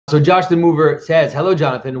So Josh the Mover says, hello,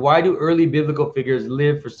 Jonathan. Why do early biblical figures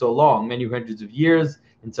live for so long, many hundreds of years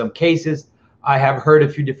in some cases? I have heard a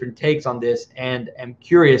few different takes on this and am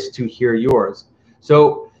curious to hear yours.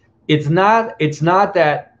 So it's not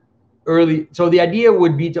that early. So the idea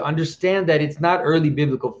would be to understand that it's not early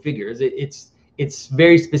biblical figures. It's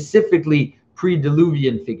very specifically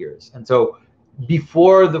pre-diluvian figures. And so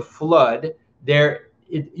before the flood,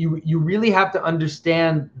 you really have to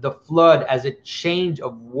understand the flood as a change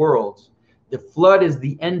of worlds. The flood is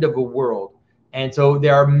the end of a world. And so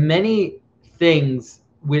there are many things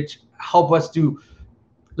which help us to,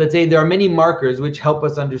 let's say there are many markers which help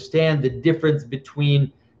us understand the difference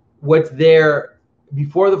between what's there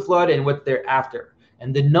before the flood and what's there after.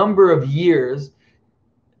 And the number of years,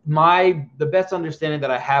 the best understanding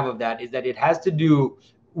that I have of that is that it has to do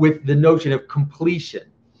with the notion of completion.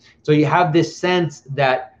 So you have this sense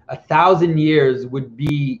that 1,000 years would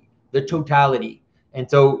be the totality. And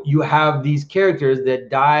so you have these characters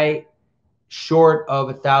that die short of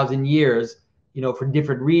 1,000 years, for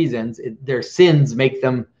different reasons. Their sins make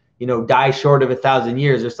them, die short of 1,000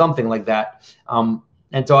 years or something like that.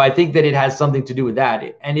 And so I think that it has something to do with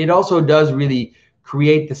that. And it also does really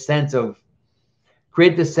create the sense of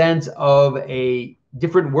a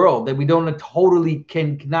different world that we don't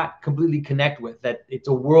cannot completely connect with, that it's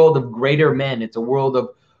a world of greater men. It's a world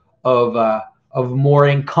of more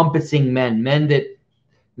encompassing men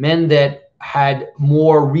that had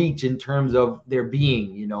more reach in terms of their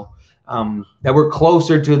being, that were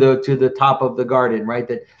closer to the top of the garden, right?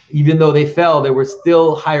 That even though they fell, they were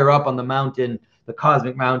still higher up on the mountain, the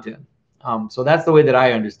cosmic mountain. So that's the way that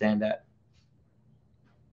I understand that.